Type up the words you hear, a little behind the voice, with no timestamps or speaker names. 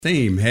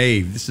Theme.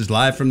 Hey, this is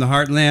Live from the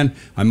Heartland.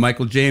 I'm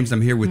Michael James.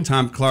 I'm here with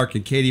Tom Clark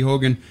and Katie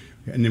Hogan.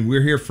 And then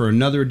we're here for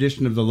another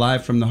edition of the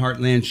Live from the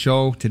Heartland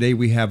show. Today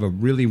we have a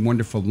really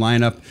wonderful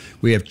lineup.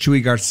 We have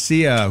Chuy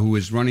Garcia, who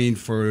is running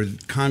for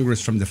Congress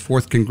from the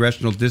 4th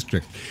Congressional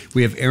District.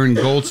 We have Aaron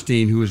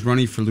Goldstein, who is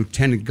running for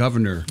Lieutenant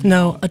Governor.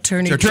 No,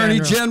 Attorney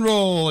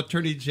General.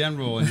 Attorney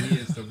General. And he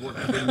is the work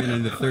commitment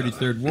in the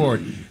 33rd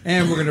Ward.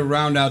 And we're going to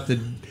round out the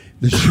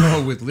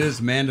show with Liz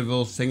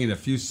Mandeville singing a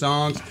few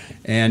songs.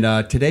 And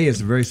today is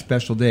a very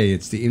special day.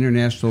 It's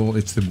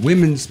the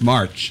Women's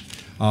March.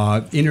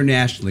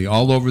 Internationally,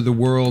 all over the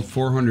world,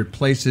 400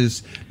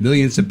 places,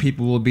 millions of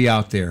people will be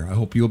out there. I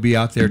hope you'll be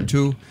out there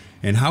too.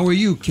 And how are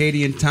you,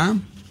 Katie and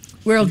Tom?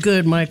 We're all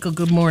good, Michael.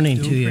 Good morning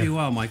to you. Doing pretty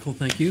well, Michael.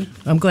 Thank you.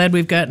 I'm glad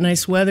we've got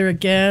nice weather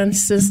again.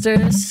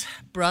 Sisters,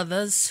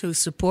 brothers who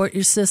support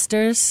your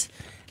sisters,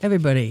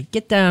 everybody,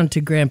 get down to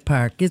Grant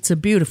Park. It's a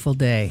beautiful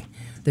day.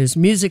 There's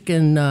music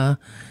and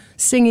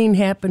singing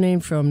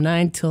happening from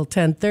 9 till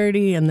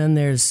 10:30, and then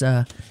there's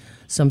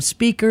some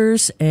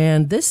speakers,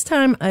 and this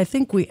time I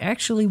think we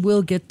actually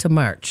will get to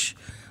march.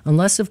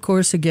 Unless, of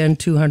course, again,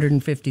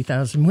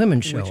 250,000 women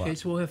show up. In which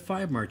case, we'll have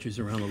 5 marches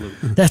around the loop.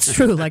 That's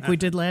true, like we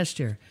did last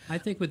year. I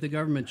think with the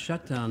government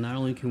shutdown, not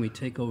only can we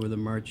take over the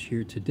march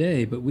here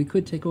today, but we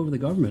could take over the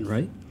government,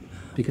 right?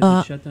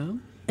 Because it's shut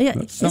down? Yeah,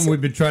 That's something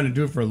we've been trying to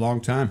do for a long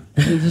time.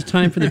 It's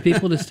time for the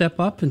people to step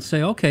up and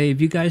say, okay, if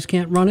you guys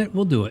can't run it,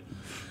 we'll do it.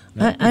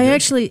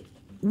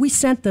 We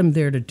sent them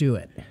there to do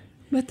it.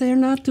 But they're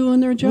not doing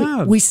their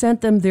job. We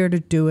sent them there to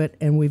do it,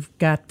 and we've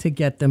got to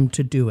get them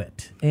to do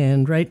it.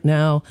 And right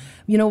now,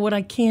 you know what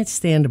I can't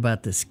stand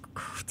about this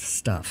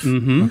stuff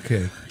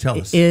Okay,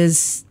 tell us.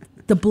 is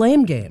the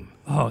blame game.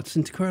 Oh, it's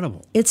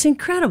incredible. It's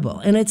incredible.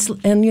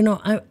 And you know,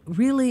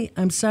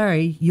 I'm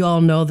sorry, you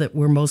all know that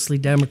we're mostly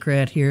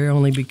Democrat here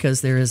only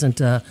because there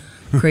isn't a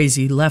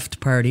crazy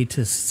left party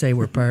to say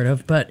we're part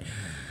of. But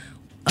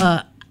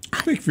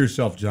Speak for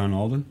yourself, John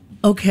Alden.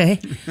 okay.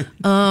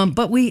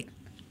 But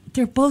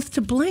they're both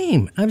to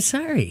blame. I'm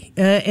sorry.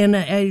 And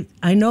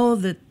I know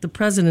that the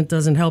president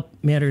doesn't help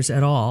matters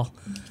at all.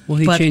 Well,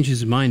 he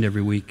changes his mind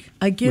every week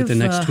with the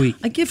next tweet.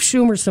 I give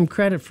Schumer some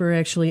credit for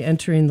actually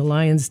entering the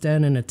lion's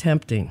den and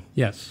attempting.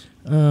 Yes.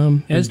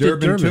 As did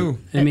Durbin, Durbin. too.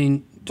 I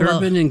mean,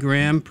 Durbin and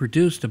Graham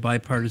produced a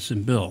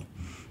bipartisan bill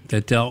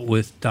that dealt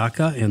with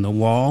DACA and the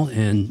wall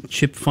and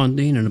CHIP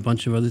funding and a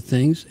bunch of other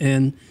things.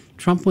 And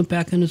Trump went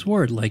back on his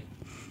word, like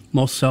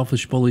most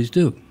selfish bullies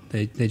do.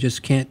 They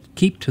just can't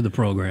keep to the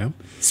program.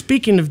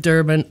 Speaking of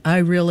Durbin, I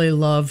really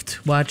loved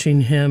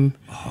watching him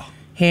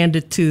hand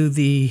it to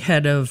the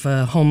head of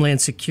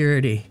Homeland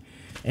Security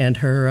and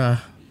her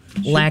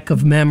lack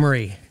of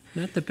memory.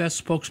 Not the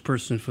best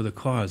spokesperson for the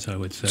cause, I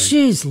would say.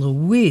 Jeez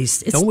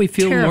Louise, it's Don't we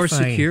feel terrifying. more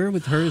secure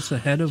with her as the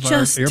head of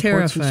Just our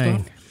airports terrifying.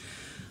 and stuff?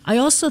 I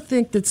also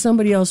think that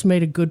somebody else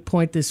made a good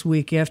point this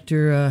week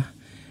after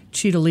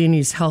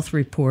Cittadini's health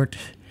report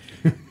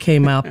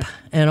came up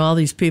and all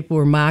these people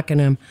were mocking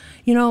him.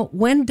 You know,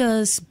 when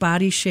does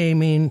body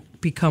shaming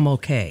become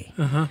okay?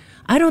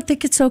 I don't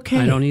think it's okay.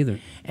 I don't either.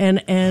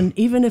 And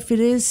even if it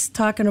is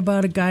talking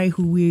about a guy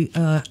who we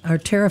are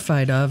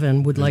terrified of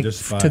and would like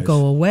despise. to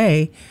go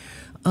away,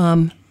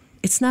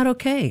 it's not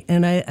okay.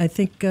 And I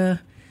think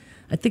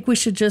we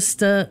should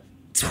just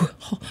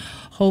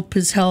hope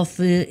his health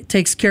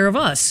takes care of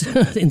us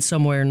in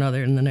some way or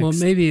another in the next. Well,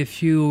 maybe a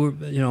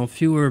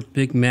fewer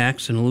Big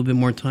Macs and a little bit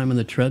more time on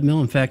the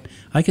treadmill. In fact,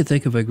 I could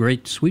think of a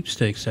great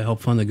sweepstakes to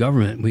help fund the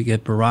government. We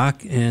get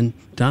Barack and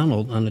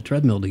Donald on the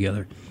treadmill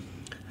together.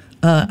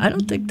 I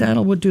don't think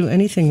Donald would do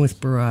anything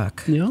with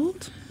Barack. You know?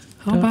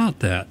 How about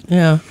that?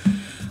 Yeah.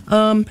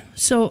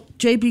 So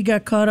JB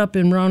got caught up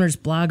in Rauner's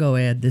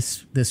Blago ad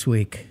this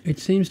week. It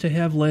seems to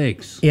have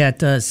legs. Yeah, it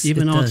does.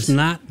 Even though it's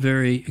not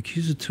very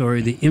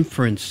accusatory, the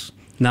inference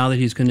now that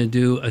he's going to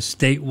do a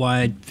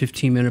statewide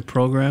 15-minute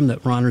program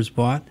that Rauner's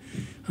bought,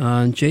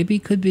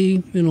 JB could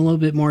be in a little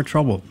bit more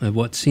trouble of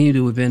what seemed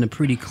to have been a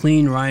pretty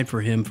clean ride for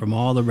him from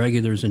all the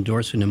regulars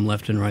endorsing him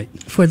left and right.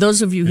 For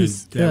those of you who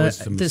That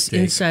was a this mistake.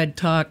 inside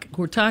talk,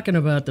 we're talking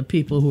about the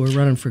people who are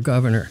running for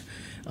governor.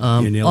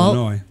 In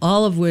Illinois.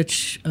 All of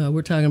which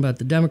we're talking about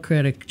the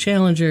Democratic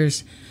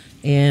challengers.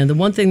 And the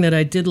one thing that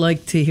I did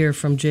like to hear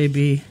from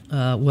JB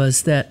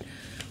was that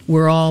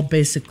we're all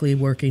basically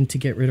working to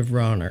get rid of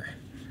Rauner.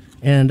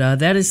 And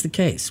that is the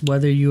case,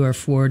 whether you are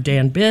for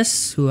Dan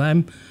Biss, who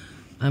I'm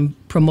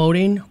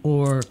promoting,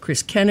 or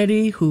Chris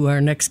Kennedy, who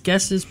our next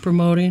guest is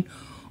promoting,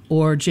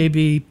 or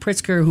J.B.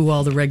 Pritzker, who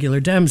all the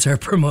regular Dems are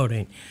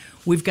promoting.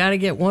 We've got to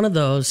get one of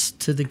those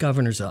to the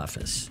governor's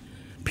office.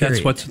 Period.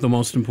 That's what's the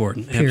most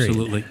important. Period.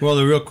 Absolutely. Well,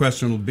 the real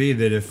question will be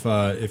that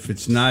if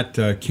it's not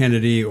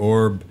Kennedy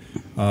or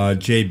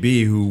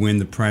JB who win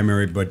the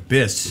primary, but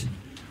Biss,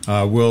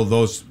 will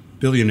those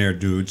billionaire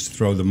dudes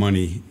throw the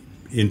money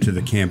into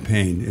the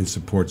campaign and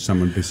support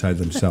someone beside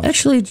themselves?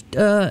 Actually,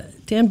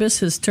 Dan Biss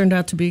has turned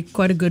out to be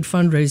quite a good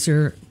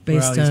fundraiser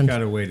based He's on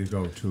got a way to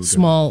go too.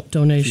 small Keep up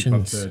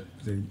donations.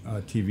 the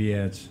TV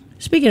ads.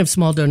 Speaking of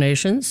small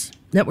donations,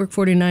 Network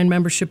 49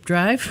 membership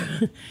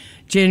drive.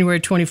 January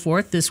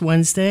 24th, this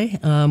Wednesday,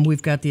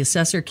 we've got the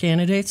assessor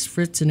candidates,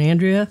 Fritz and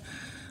Andrea,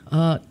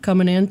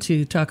 coming in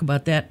to talk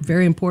about that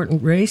very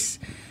important race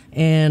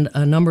and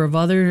a number of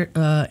other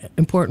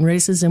important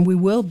races. And we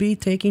will be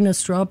taking a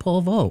straw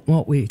poll vote,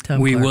 won't we,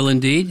 Tom We Clark? will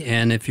indeed.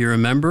 And if you're a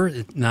member,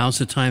 now's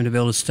the time to be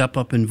able to step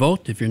up and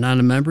vote. If you're not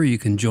a member, you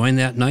can join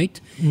that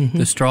night. Mm-hmm.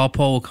 The straw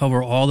poll will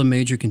cover all the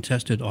major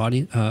contested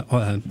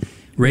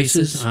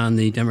races on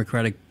the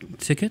Democratic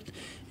ticket.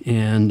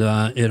 And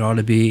it ought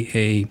to be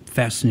a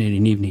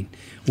fascinating evening.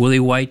 Willie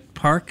White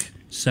Park,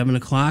 7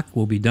 o'clock.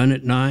 We'll be done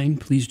at 9.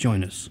 Please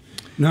join us.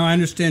 Now, I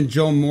understand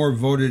Joe Moore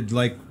voted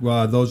like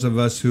those of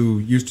us who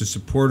used to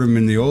support him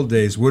in the old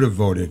days would have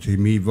voted.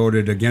 He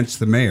voted against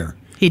the mayor.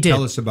 He did.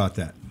 Tell us about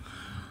that.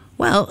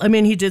 Well, I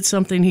mean, he did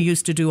something he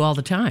used to do all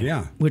the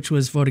time, which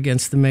was vote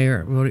against the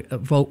mayor,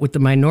 vote with the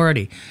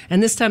minority.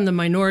 And this time the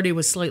minority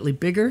was slightly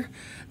bigger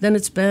than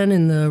it's been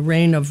in the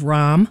reign of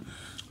Rahm.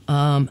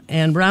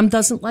 And Rahm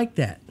doesn't like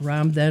that.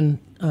 Rahm then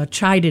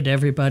chided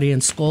everybody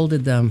and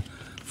scolded them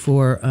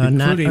for not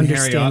understanding. Including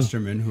Harry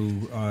Osterman, who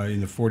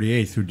in the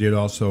 48th, who did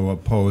also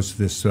oppose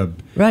this.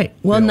 Right.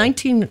 Well, bill.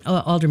 19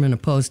 aldermen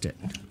opposed it.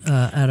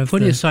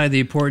 Putting aside the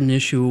important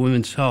issue of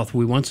women's health,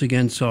 we once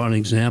again saw an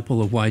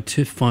example of why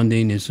TIF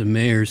funding is the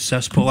mayor's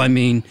cesspool. I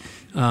mean,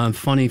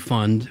 funny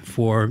fund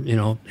for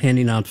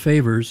handing out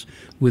favors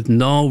with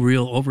no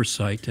real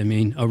oversight. I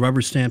mean, a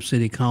rubber stamp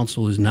city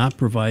council is not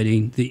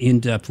providing the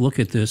in-depth look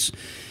at this.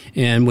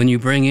 And when you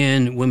bring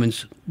in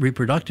women's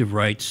reproductive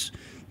rights,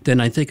 then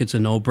I think it's a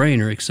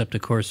no-brainer, except, of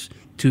course,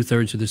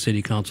 2/3 of the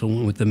city council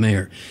went with the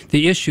mayor.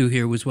 The issue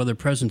here was whether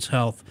Presence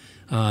Health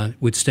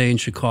would stay in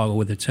Chicago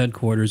with its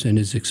headquarters and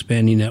its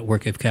expanding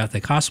network of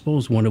Catholic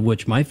hospitals, one of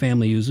which my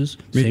family uses,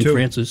 St.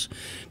 Francis.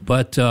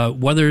 But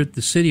whether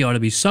the city ought to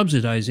be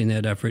subsidizing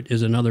that effort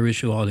is another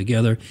issue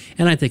altogether,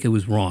 and I think it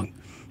was wrong.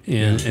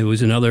 And it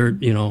was another,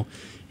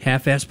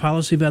 half-assed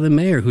policy by the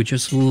mayor, who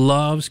just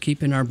loves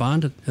keeping our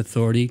bond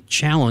authority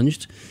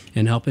challenged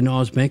and helping all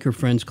his banker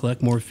friends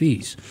collect more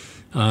fees.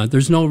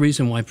 There's no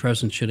reason why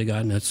Presence should have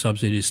gotten that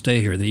subsidy to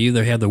stay here. They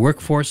either have the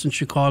workforce in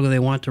Chicago they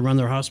want to run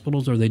their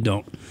hospitals, or they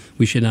don't.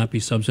 We should not be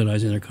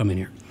subsidizing their coming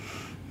here.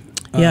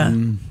 Yeah,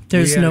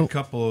 we had a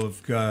couple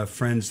of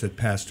friends that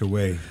passed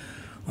away.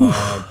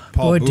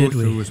 Paul Booth,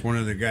 who was one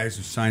of the guys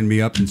who signed me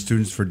up in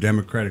Students for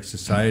Democratic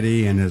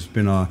Society and has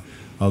been a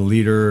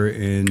leader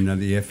in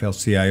the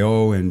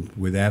AFL-CIO and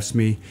with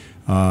AFSCME.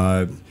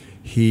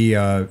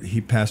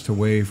 He passed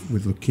away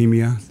with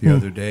leukemia the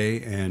other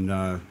day, and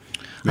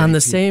on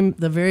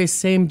the very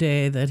same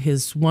day that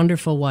his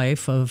wonderful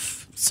wife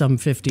of some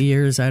 50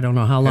 years, I don't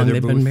know how long Heather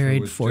they've been Booth,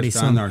 married, was 40 just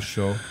some. on our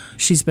show.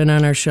 She's been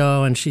on our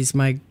show, and she's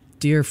my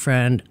dear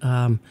friend.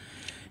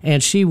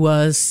 And she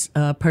was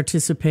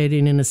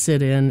participating in a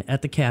sit-in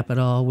at the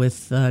Capitol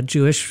with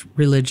Jewish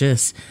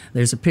religious.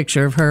 There's a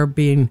picture of her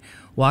being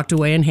walked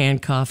away in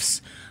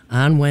handcuffs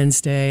on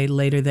Wednesday.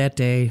 Later that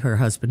day, her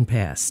husband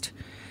passed.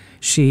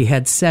 She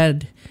had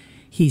said,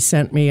 he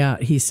sent me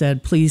out, he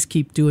said, please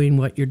keep doing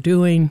what you're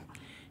doing.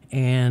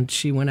 And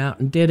she went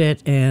out and did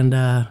it, and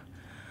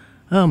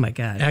oh my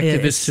God.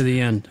 Activists to the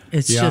end.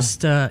 It's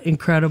just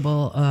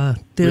incredible.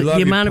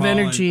 The amount of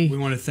energy. We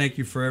want to thank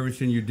you for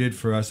everything you did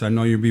for us. I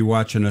know you'll be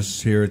watching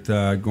us here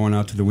at going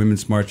out to the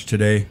Women's March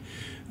today.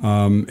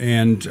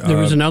 And there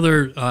was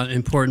another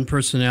important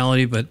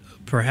personality, but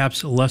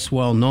perhaps less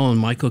well known.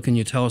 Michael, can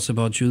you tell us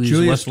about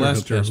Julius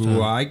Lester,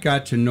 who I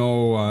got to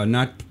know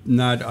not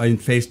in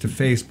face to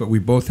face, but we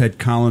both had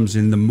columns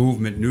in the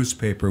Movement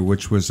newspaper,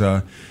 which was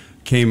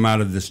came out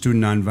of the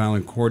Student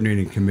Nonviolent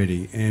Coordinating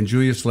Committee. And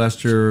Julius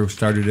Lester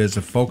started as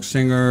a folk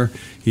singer.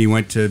 He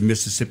went to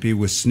Mississippi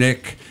with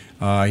SNCC.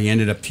 He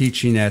ended up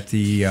teaching at the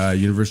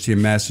University of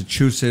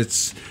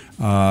Massachusetts.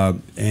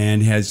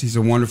 And he's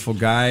a wonderful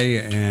guy,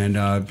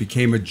 and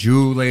became a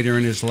Jew later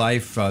in his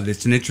life.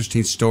 It's an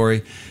interesting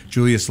story.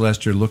 Julius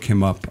Lester, look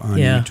him up on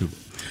YouTube.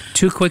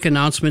 Two quick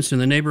announcements in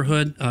the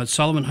neighborhood.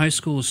 Sullivan High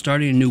School is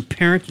starting a new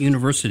parent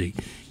university.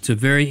 It's a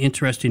very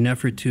interesting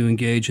effort to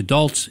engage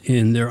adults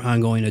in their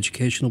ongoing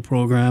educational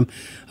program.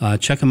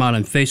 Check them out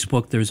on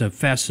Facebook. There's a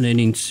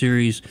fascinating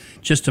series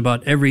just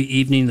about every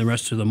evening the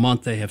rest of the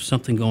month. They have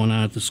something going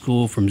on at the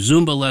school, from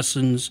Zumba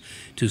lessons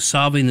to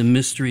solving the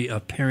mystery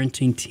of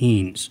parenting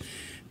teens.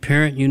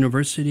 Parent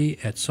University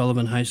at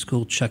Sullivan High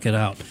School. Check it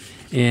out.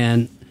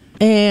 And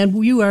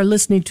you are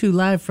listening to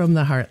Live from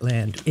the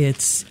Heartland.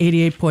 It's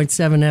 88.7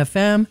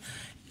 FM.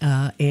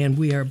 And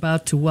we are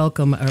about to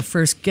welcome our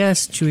first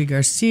guest, Chuy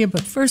Garcia.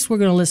 But first, we're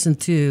going to listen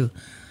to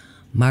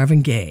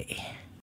Marvin Gaye.